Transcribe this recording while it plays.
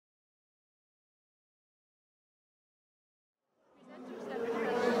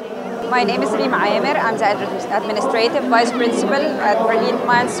My name is Reem Amer. I'm the Administrative Vice Principal at Brilliant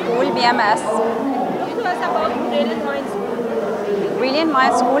Minds School, BMS. Tell us about Brilliant Minds School. Brilliant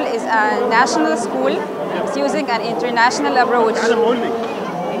Minds School is a national school. It's using an international approach.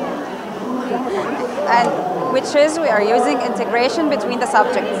 And which is we are using integration between the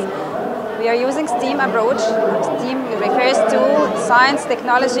subjects. We are using STEAM approach. STEAM refers to science,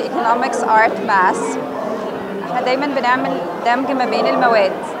 technology, economics, art, math. احنا دايما بنعمل دمج ما بين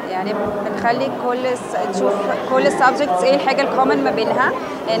المواد، يعني بنخلي نشوف كل السبجكتس ايه الحاجه الكومن ما بينها،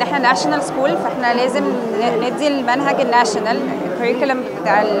 لان احنا ناشونال سكول فاحنا لازم ندي المنهج الناشونال الكريكولم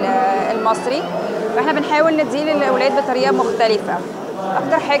بتاع المصري، فاحنا بنحاول نديه للاولاد بطريقه مختلفه.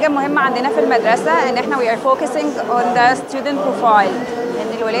 اكتر حاجه مهمه عندنا في المدرسه ان احنا we are focusing on the student profile،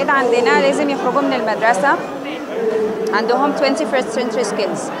 ان الولاد عندنا لازم يخرجوا من المدرسه عندهم 21st century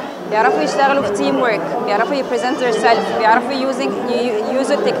skills، بيعرفوا يشتغلوا في تيم ورك، بيعرفوا يبريزنت ذير سيلف، بيعرفوا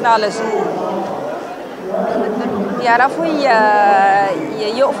يوز التكنولوجي، بيعرفوا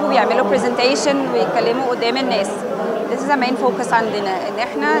يقفوا ويعملوا برزنتيشن ويتكلموا قدام الناس. This is the main focus عندنا، ان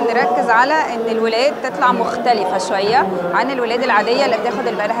احنا نركز على ان الولاد تطلع مختلفه شويه عن الولاد العاديه اللي بتاخد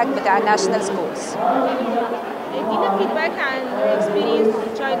المنهج بتاع الناشونال سكولز. ادينا فيدباك عن اكسبيرينس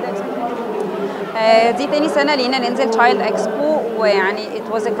تشايلد اكسبو. دي تاني سنة لينا ننزل تشايلد اكسبو، ويعني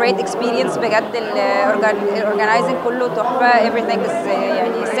it was a great experience بجد. الاورجنايزنج كله تحفة، everything is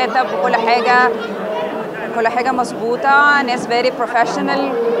يعني set up وكل حاجة مظبوطة، ناس very professional،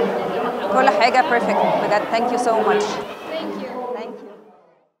 كل حاجة perfect بجد. Thank you so much.